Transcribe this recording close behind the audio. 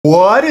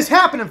What is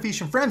happening,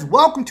 Fish and friends?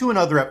 Welcome to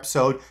another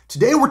episode.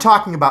 Today we're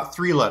talking about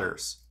three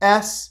letters,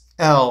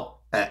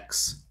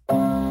 SLX.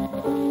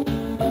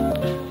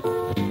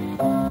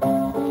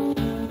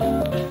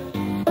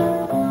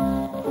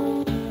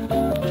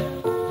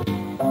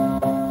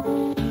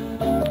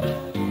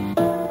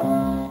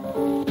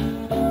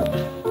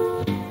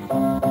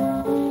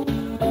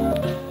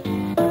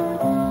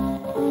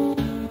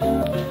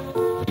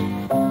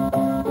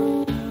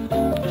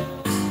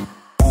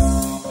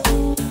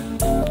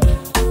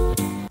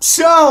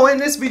 So in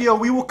this video,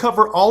 we will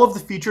cover all of the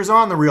features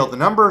on the reel, the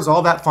numbers,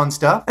 all that fun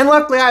stuff. And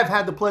luckily, I've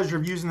had the pleasure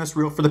of using this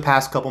reel for the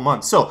past couple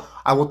months. So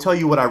I will tell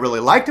you what I really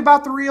liked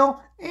about the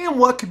reel and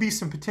what could be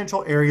some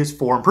potential areas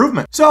for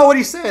improvement. So what do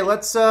you say?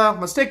 Let's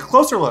take a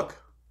closer look.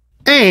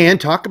 And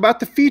talk about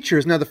the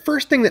features. Now, the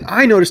first thing that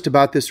I noticed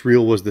about this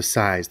reel was the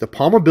size. The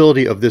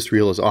palmability of this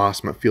reel is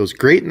awesome. It feels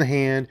great in the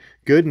hand,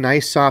 good,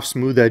 nice, soft,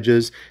 smooth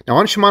edges. Now,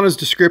 on Shimano's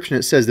description,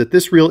 it says that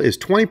this reel is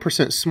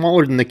 20%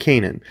 smaller than the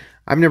Canon.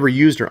 I've never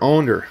used or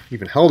owned or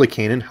even held a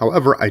Canon.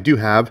 However, I do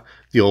have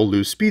the old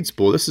loose speed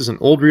spool. This is an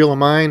old reel of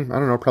mine. I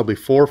don't know, probably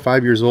 4 or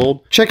 5 years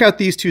old. Check out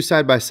these two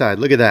side by side.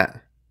 Look at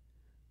that.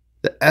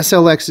 The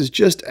SLX is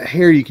just a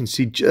hair, you can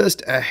see,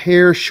 just a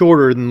hair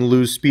shorter than the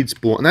loose speed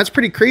spool. And that's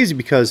pretty crazy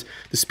because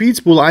the speed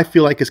spool, I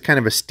feel like, is kind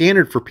of a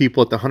standard for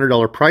people at the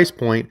 $100 price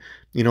point.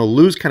 You know,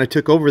 Lose kind of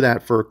took over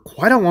that for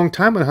quite a long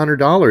time at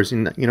 $100.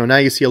 And, you know, now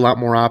you see a lot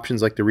more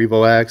options like the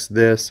Revo X,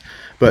 this.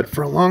 But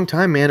for a long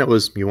time, man, it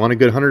was, you want a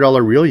good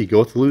 $100 reel, you go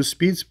with the Lose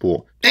speed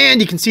spool. And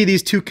you can see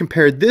these two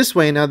compared this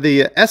way. Now,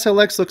 the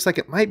SLX looks like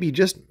it might be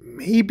just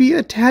maybe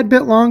a tad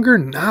bit longer,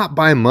 not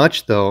by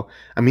much though.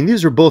 I mean,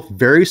 these are both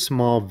very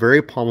small,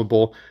 very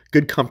palmable,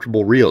 good,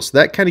 comfortable reels. So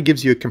that kind of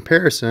gives you a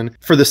comparison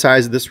for the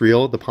size of this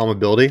reel, the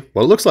palmability,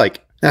 what it looks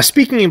like. Now,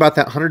 speaking about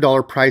that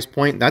 $100 price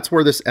point, that's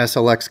where this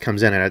SLX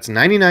comes in at. It's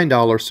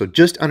 $99, so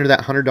just under that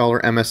 $100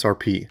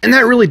 MSRP. And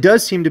that really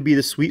does seem to be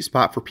the sweet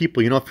spot for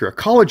people. You know, if you're a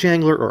college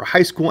angler or a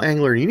high school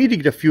angler and you need to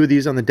get a few of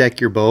these on the deck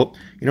of your boat,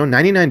 you know,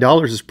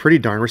 $99 is pretty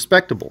darn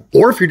respectable.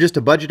 Or if you're just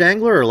a budget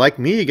angler or like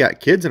me, you got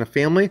kids and a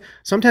family,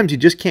 sometimes you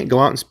just can't go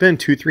out and spend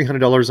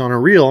 $200–300 on a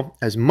reel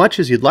as much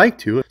as you'd like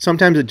to.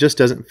 Sometimes it just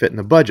doesn't fit in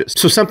the budget.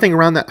 So something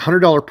around that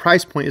 $100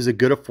 price point is a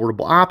good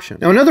affordable option.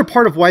 Now, another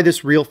part of why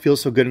this reel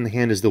feels so good in the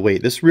hand is the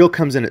weight. This reel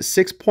comes in at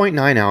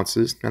 6.9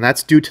 ounces, and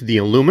that's due to the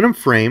aluminum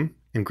frame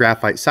and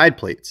graphite side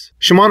plates.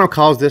 Shimano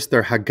calls this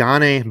their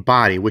Hagane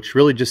body, which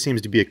really just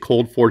seems to be a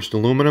cold forged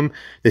aluminum.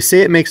 They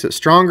say it makes it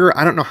stronger.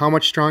 I don't know how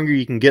much stronger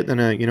you can get than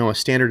a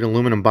standard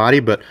aluminum body,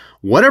 but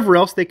whatever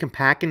else they can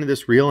pack into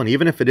this reel, and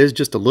even if it is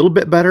just a little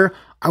bit better,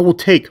 I will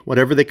take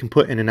whatever they can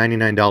put into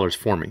 $99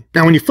 for me.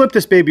 Now, when you flip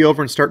this baby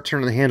over and start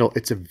turning the handle,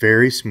 it's a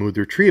very smooth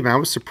retrieve. And I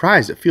was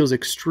surprised. It feels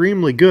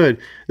extremely good.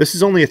 This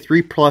is only a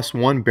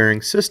 3+1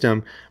 bearing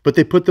system, but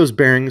they put those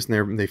bearings,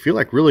 and they feel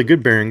like really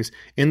good bearings,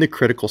 in the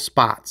critical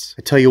spots.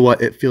 I tell you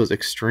what, it feels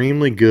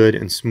extremely good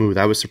and smooth.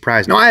 I was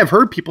surprised. Now, I have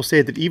heard people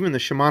say that even the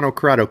Shimano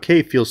Curado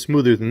K feels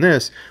smoother than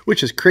this,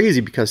 which is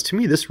crazy because to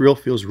me, this reel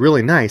feels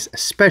really nice,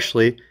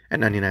 especially at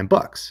 99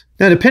 bucks.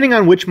 Now, depending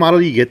on which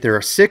model you get, there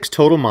are 6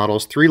 total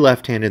models, 3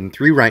 left-handed and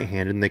 3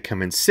 right-handed, and they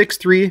come in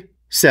 6.3,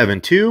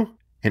 7.2,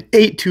 and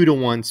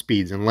 8.2-to-1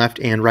 speeds in left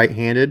and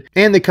right-handed,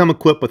 and they come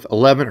equipped with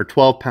 11 or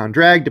 12-pound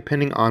drag,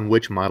 depending on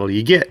which model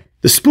you get.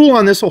 The spool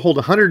on this will hold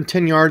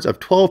 110 yards of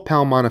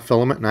 12-pound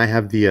monofilament, and I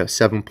have the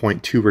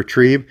 7.2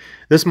 retrieve.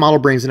 This model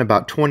brings in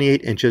about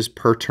 28 inches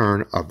per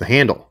turn of the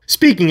handle.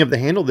 Speaking of the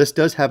handle, this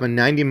does have a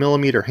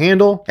 90mm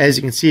handle, as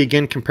you can see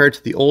again compared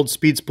to the old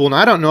speed spool. Now,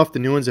 I don't know if the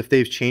new ones, if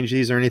they've changed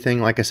these or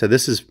anything. Like I said,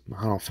 this is,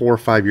 I don't know, 4 or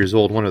 5 years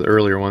old, one of the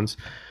earlier ones.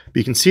 But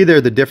you can see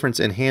there the difference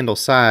in handle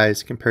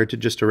size compared to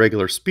just a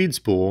regular speed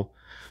spool.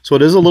 So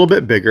it is a little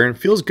bit bigger and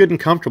feels good and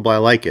comfortable. I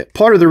like it.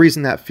 Part of the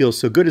reason that feels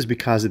so good is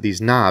because of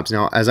these knobs.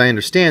 Now, as I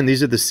understand,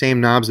 these are the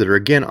same knobs that are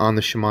again on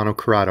the Shimano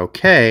Curado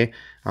K,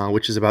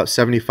 which is about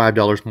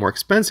 $75 more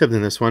expensive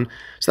than this one.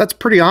 So that's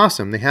pretty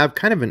awesome. They have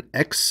kind of an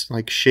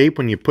X-like shape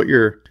when you put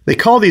your... They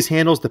call these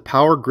handles the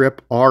Power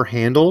Grip R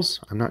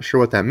handles. I'm not sure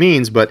what that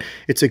means, but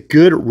it's a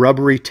good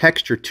rubbery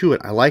texture to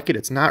it. I like it.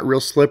 It's not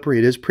real slippery.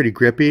 It is pretty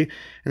grippy.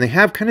 And they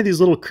have kind of these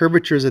little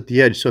curvatures at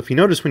the edge. So if you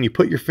notice when you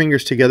put your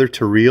fingers together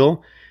to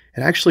reel, it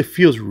actually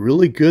feels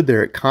really good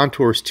there. It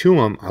contours to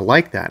them. I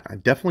like that. I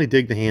definitely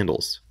dig the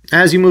handles.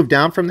 As you move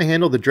down from the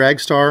handle, the drag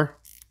star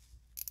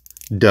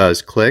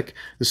does click.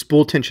 The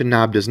spool tension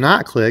knob does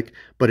not click,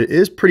 but it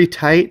is pretty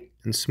tight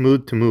and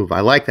smooth to move. I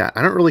like that.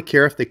 I don't really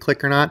care if they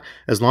click or not,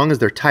 as long as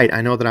they're tight.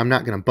 I know that I'm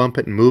not going to bump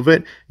it and move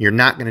it. You're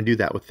not going to do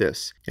that with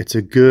this. It's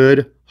a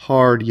good,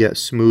 hard, yet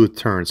smooth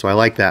turn, so I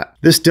like that.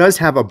 This does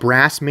have a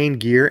brass main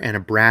gear and a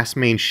brass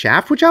main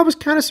shaft, which I was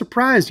kind of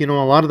surprised. You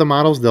know, a lot of the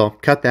models, they'll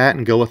cut that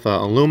and go with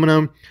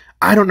aluminum.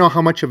 I don't know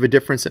how much of a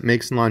difference it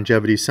makes in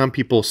longevity. Some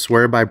people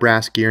swear by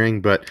brass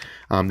gearing, but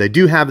they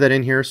do have that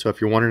in here. So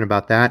if you're wondering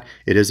about that,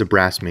 it is a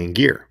brass main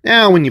gear.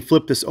 Now, when you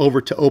flip this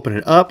over to open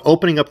it up,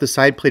 opening up the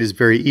side plate is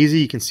very easy.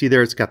 You can see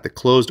there it's got the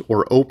closed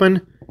or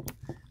open.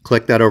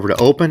 Click that over to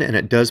open and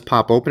it does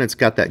pop open. It's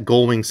got that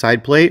gull wing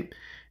side plate.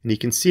 And you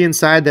can see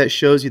inside that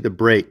shows you the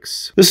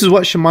brakes. This is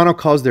what Shimano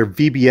calls their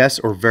VBS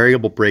or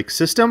variable brake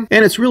system.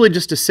 And it's really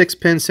just a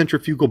 6-pin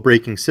centrifugal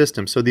braking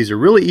system. So these are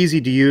really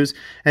easy to use.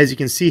 As you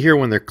can see here,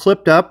 when they're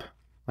clipped up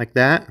like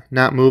that,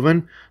 not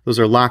moving, those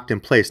are locked in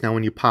place. Now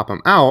when you pop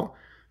them out,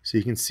 so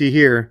you can see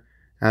here,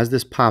 as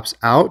this pops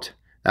out,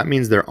 that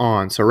means they're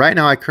on. So right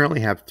now I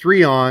currently have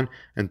 3 on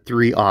and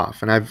 3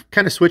 off. And I've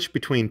kind of switched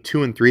between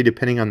 2 and 3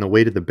 depending on the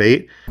weight of the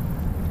bait.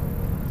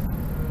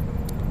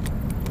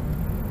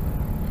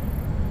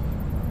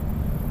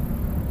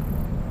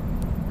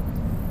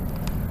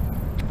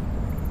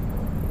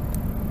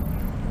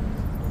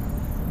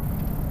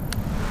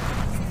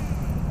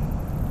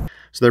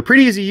 So they're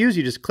pretty easy to use.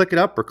 You just click it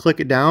up or click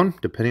it down,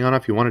 depending on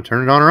if you want to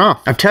turn it on or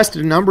off. I've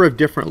tested a number of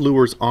different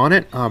lures on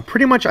it.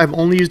 Pretty much I've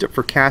only used it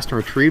for cast and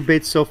retrieve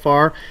baits so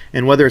far,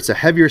 and whether it's a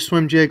heavier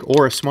swim jig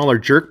or a smaller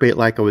jerk bait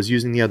like I was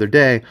using the other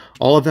day,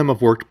 all of them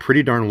have worked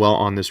pretty darn well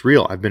on this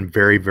reel. I've been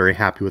very, very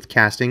happy with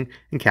casting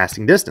and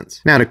casting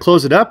distance. Now to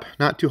close it up,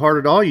 not too hard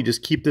at all. You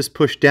just keep this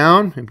pushed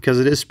down, and because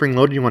it is spring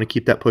loaded, you want to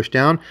keep that pushed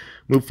down.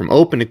 Move from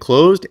open to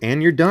closed,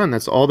 and you're done.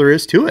 That's all there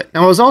is to it.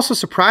 Now, I was also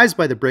surprised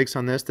by the brakes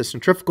on this. The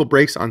centrifugal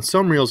brakes on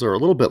some reels are a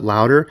little bit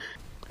louder.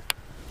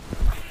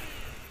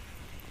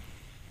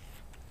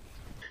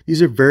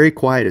 These are very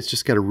quiet. It's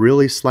just got a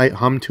really slight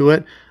hum to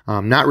it.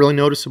 Not really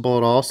noticeable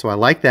at all, so I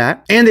like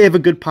that. And they have a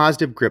good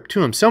positive grip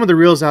to them. Some of the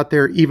reels out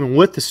there, even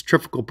with the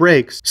centrifugal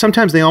brakes,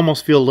 sometimes they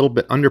almost feel a little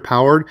bit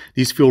underpowered.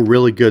 These feel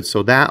really good.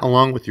 So that,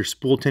 along with your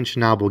spool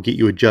tension knob, will get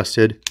you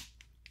adjusted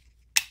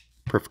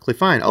perfectly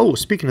fine. Oh,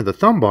 speaking of the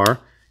thumb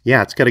bar,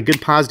 yeah, it's got a good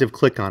positive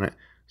click on it.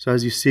 So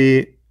as you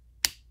see,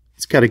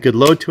 it's got a good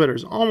load to it.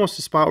 There's almost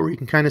a spot where you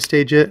can kind of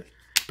stage it,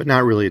 but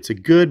not really. It's a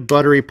good,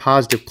 buttery,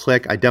 positive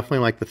click. I definitely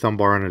like the thumb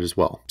bar on it as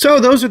well. So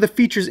those are the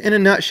features in a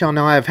nutshell.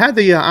 Now, I've had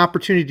the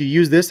opportunity to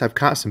use this. I've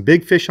caught some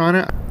big fish on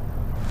it.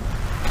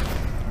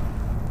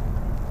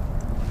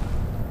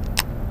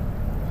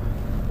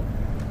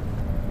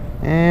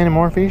 Any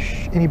more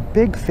fish? Any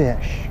big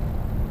fish?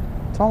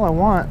 That's all I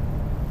want.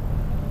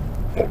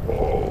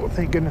 Oh,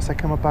 thank goodness I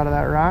come up out of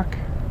that rock.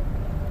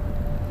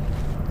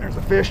 There's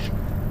a fish.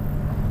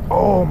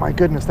 Oh my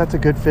goodness, that's a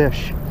good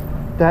fish.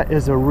 That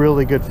is a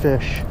really good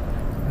fish.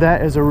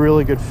 That is a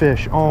really good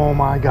fish. Oh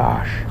my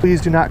gosh. Please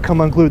do not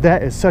come unglued.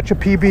 That is such a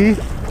PB.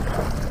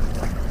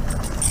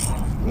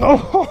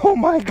 Oh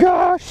my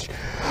gosh.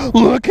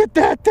 Look at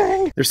that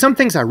thing. There's some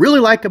things I really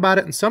like about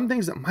it and some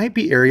things that might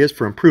be areas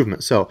for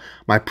improvement. So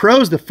my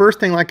pros, the first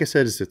thing, like I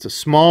said, is it's a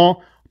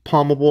small,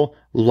 palmable,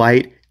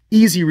 light,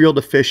 easy reel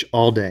to fish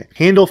all day.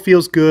 Handle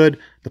feels good.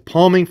 The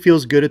palming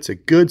feels good. It's a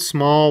good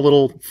small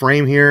little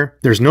frame here.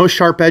 There's no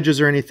sharp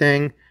edges or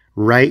anything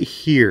right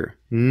here.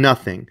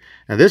 Nothing.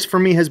 Now this for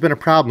me has been a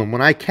problem.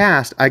 When I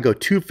cast, I go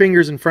 2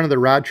 fingers in front of the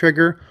rod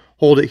trigger,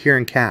 hold it here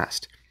and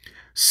cast.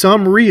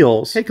 Some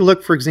reels, take a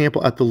look for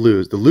example at the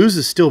Lew's. The Lew's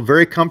is still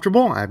very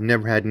comfortable. I've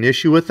never had an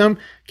issue with them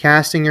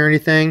casting or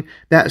anything.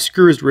 That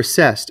screw is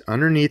recessed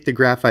underneath the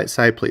graphite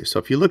side plate. So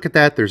if you look at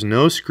that, there's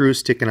no screw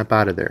sticking up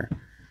out of there.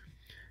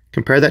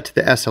 Compare that to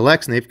the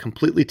SLX and they've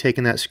completely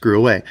taken that screw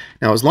away.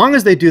 Now, as long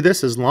as they do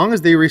this, as long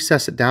as they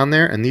recess it down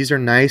there and these are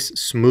nice,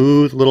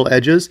 smooth little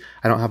edges,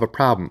 I don't have a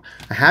problem.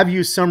 I have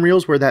used some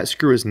reels where that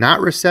screw is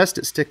not recessed,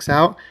 it sticks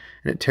out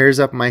and it tears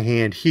up my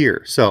hand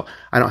here. So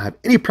I don't have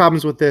any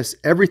problems with this.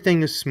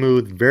 Everything is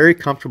smooth, very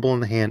comfortable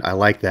in the hand. I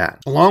like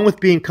that. Along with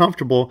being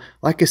comfortable,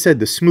 like I said,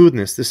 the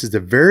smoothness, this is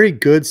a very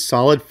good,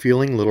 solid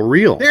feeling little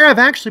reel. There have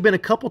actually been a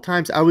couple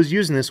times I was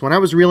using this when I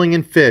was reeling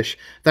in fish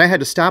that I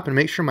had to stop and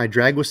make sure my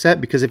drag was set,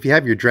 because if you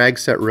have your drag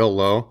set real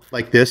low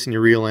like this and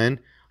you reel in,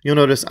 you'll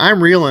notice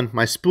I'm reeling,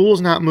 my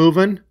spool's not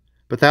moving,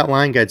 but that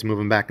line guide's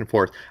moving back and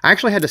forth. I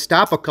actually had to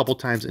stop a couple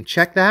times and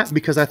check that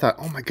because I thought,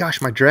 oh my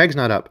gosh, my drag's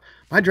not up.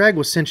 My drag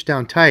was cinched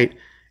down tight.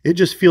 It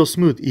just feels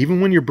smooth. Even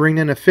when you're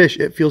bringing in a fish,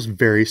 it feels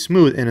very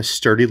smooth in a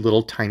sturdy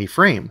little tiny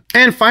frame.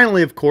 And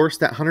finally, of course,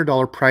 that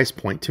 $100 price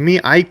point. To me,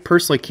 I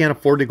personally can't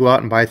afford to go out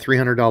and buy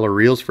 $300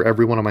 reels for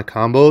every one of my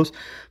combos.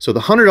 So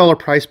the $100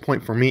 price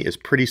point for me is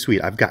pretty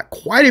sweet. I've got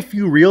quite a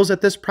few reels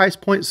at this price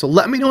point. So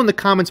let me know in the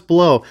comments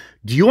below,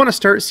 do you want to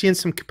start seeing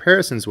some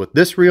comparisons with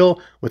this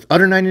reel, with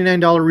other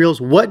 $99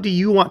 reels? What do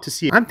you want to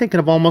see? I'm thinking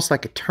of almost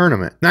like a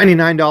tournament.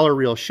 $99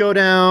 reel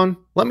showdown.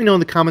 Let me know in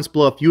the comments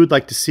below if you would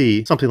like to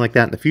see something like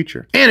that in the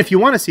future. And if you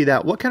want to see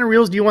that, what kind of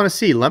reels do you want to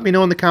see? Let me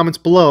know in the comments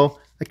below.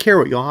 I care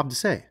what y'all have to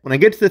say. When I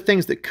get to the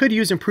things that could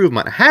use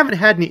improvement, I haven't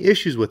had any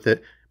issues with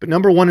it, but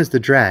number one is the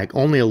drag.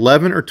 Only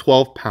 11 or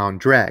 12 pound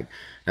drag.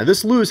 Now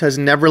this Lew's has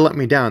never let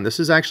me down. This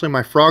is actually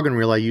my frogging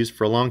reel I used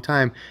for a long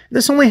time.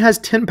 This only has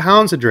 10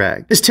 pounds of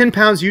drag. Is 10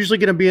 pounds usually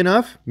going to be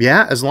enough?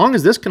 Yeah, as long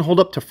as this can hold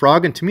up to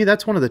frogging. To me,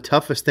 that's one of the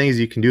toughest things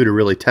you can do to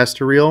really test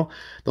a reel.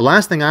 The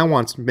last thing I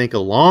want is to make a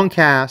long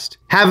cast,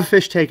 have a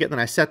fish take it, then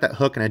I set that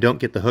hook and I don't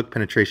get the hook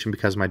penetration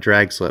because my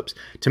drag slips.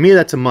 To me,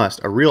 that's a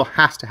must. A reel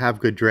has to have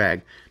good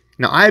drag.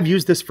 Now, I have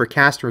used this for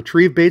cast and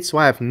retrieve baits, so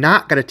I have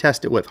not got to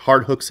test it with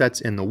hard hook sets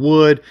in the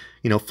wood,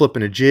 you know,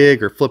 flipping a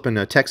jig or flipping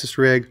a Texas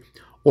rig,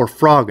 or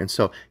frogging.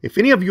 So if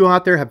any of you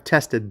out there have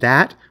tested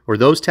that, or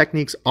those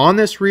techniques on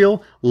this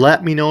reel,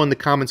 let me know in the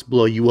comments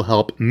below. You will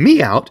help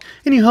me out,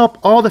 and you help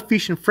all the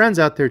fishing friends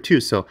out there too.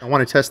 So I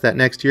want to test that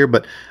next year,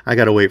 but I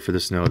got to wait for the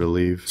snow to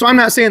leave. So I'm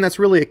not saying that's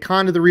really a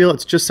con to the reel.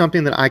 It's just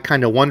something that I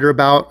kind of wonder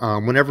about.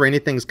 Whenever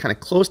anything's kind of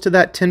close to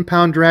that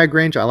 10-pound drag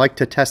range, I like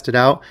to test it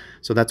out.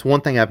 So that's one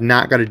thing I've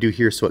not got to do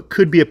here, so it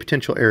could be a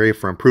potential area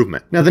for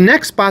improvement. Now, the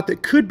next spot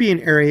that could be an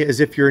area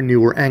is if you're a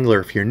newer angler.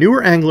 If you're a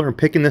newer angler and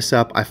picking this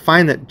up, I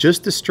find that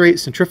just the straight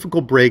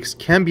centrifugal brakes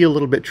can be a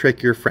little bit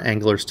trickier for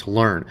anglers to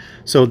learn.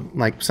 So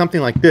like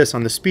something like this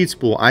on the speed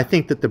spool, I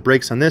think that the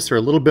brakes on this are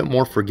a little bit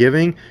more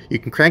forgiving. You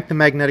can crank the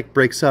magnetic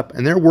brakes up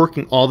and they're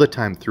working all the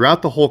time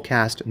throughout the whole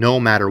cast, no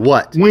matter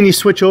what. When you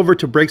switch over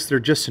to brakes that are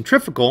just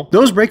centrifugal,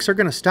 those brakes are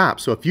going to stop.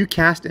 So if you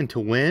cast into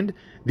wind,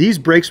 these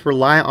brakes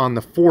rely on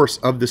the force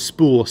of the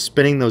spool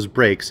spinning those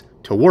brakes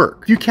to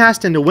work. If you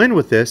cast into wind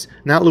with this,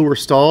 and that lure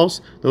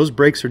stalls, those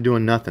brakes are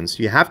doing nothing.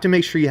 So you have to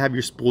make sure you have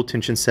your spool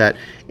tension set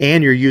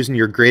and you're using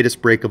your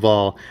greatest brake of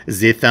all,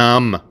 the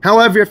thumb.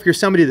 However, if you're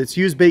somebody that's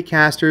used bait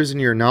casters and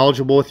you're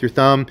knowledgeable with your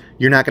thumb,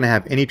 you're not going to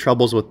have any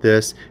troubles with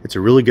this. It's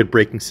a really good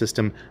braking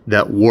system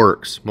that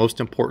works. Most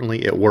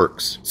importantly, it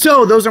works.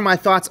 So those are my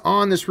thoughts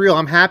on this reel.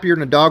 I'm happier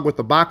than a dog with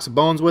a box of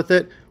bones with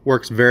it.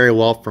 Works very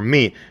well for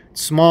me.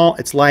 It's small,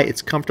 it's light,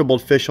 it's comfortable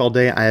to fish all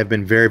day. I have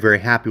been very, very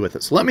happy with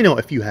it. So let me know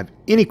if you have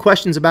any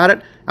questions about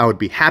it. I would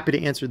be happy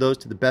to answer those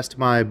to the best of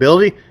my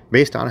ability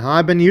based on how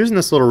I've been using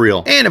this little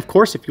reel. And of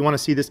course, if you want to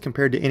see this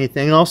compared to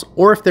anything else,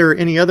 or if there are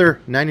any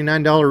other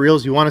 $99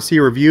 reels you want to see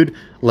reviewed,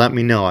 let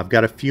me know. I've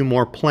got a few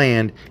more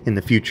planned in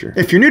the future.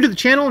 If you're new to the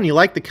channel and you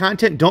like the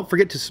content, don't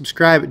forget to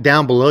subscribe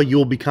down below. You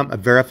will become a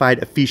verified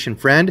Ephesian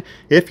friend.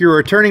 If you're a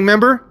returning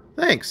member,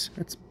 thanks.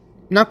 It's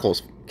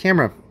knuckles,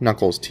 camera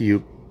knuckles to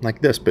you. Like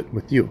this, but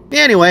with you.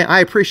 Anyway, I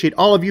appreciate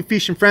all of you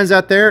fishing friends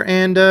out there,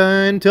 and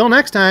until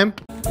next time.